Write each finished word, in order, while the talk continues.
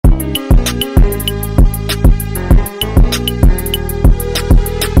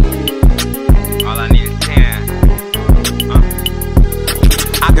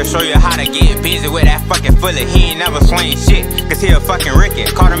bullet, he ain't never swing shit, cause he a fucking Ricky.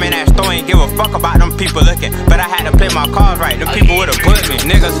 Caught him in that store, ain't give a fuck about them people looking. But I had to play my cards right, them people would've put me.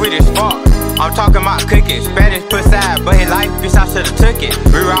 Nigga sweet as fuck, I'm talking about cookies. Spanish put side, but his life, bitch, I should've took it.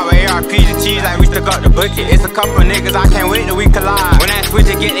 Reroute with ARP and cheese like we stuck up the bucket. It's a couple niggas, I can't wait till we collide. When that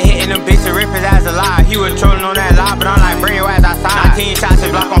switcher get to hitting them bitches, rip his ass alive. He was trolling on that lie, but I'm like, bring your ass outside. 19 shots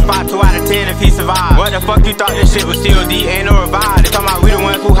and block on 5, 2 out of 10 if he survived. What the fuck you thought this shit was COD? Ain't no revive. They talking about we the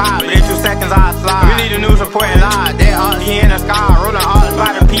ones who hide, but in 2 seconds I slide. We need the news reporting live. They all he in the sky, rolling all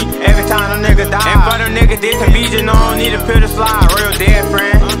by the P. Every time them niggas die. And for them niggas this and BJ, no, don't need a pill to slide. Real dead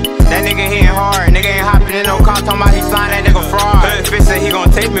friend. That nigga hitting hard, nigga ain't hopping in no car, talking about he slime, that nigga fraud. Hood bitch said he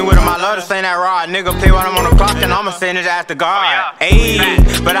gon' take me with him, I love to sing that raw. Nigga play while I'm on the clock and I'ma send his ass to guard. Ayy,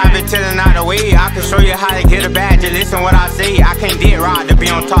 but I been chillin' out the way, I can show you how to get a badge, just listen what I say. I can't get robbed to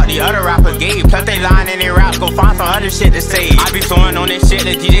be on top, the other rappers gave. Plus they lying in their raps, go find some other shit to say. I be throwing on this shit,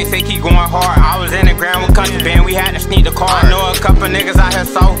 the DJ say keep going hard. I was in the ground with country band, we had to sneak the car. I know a couple niggas out here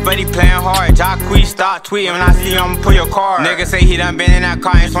soft, but he playin' hard. Jacquees start tweeting when I see him, pull your card. Nigga say he done been in that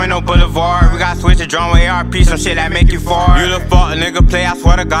car, ain't swing no boulevard. We got switch the drum with ARP, some shit that make you fart. You the fuck nigga play, I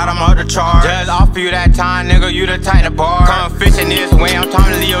swear to God I'm up to charge. Just offer you that time, nigga, you the type to bar. Come fishing this way, I'm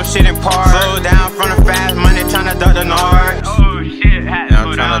trying to leave your shit in park. Slow down from the fast money, tryna duck the nards. Oh shit, Yeah,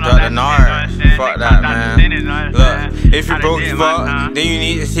 I'm tryna duck the nards. Fuck that, man. Look, if you broke as fuck, then you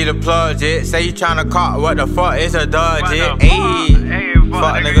need to see the plug, jit. Say you tryna cop, what the fuck is a dud, jit? Ayy,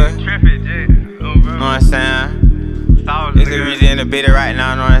 fuck nigga. Know what I'm saying? It's a reason in the beta right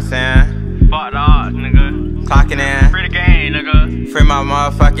now, know what I'm saying? Fuck the odds, nigga. Clocking in. Free the game, nigga. Free my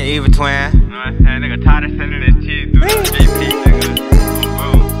motherfucking evil twin. Know what I'm saying? Nigga tired of sending this cheese through the GP, nigga.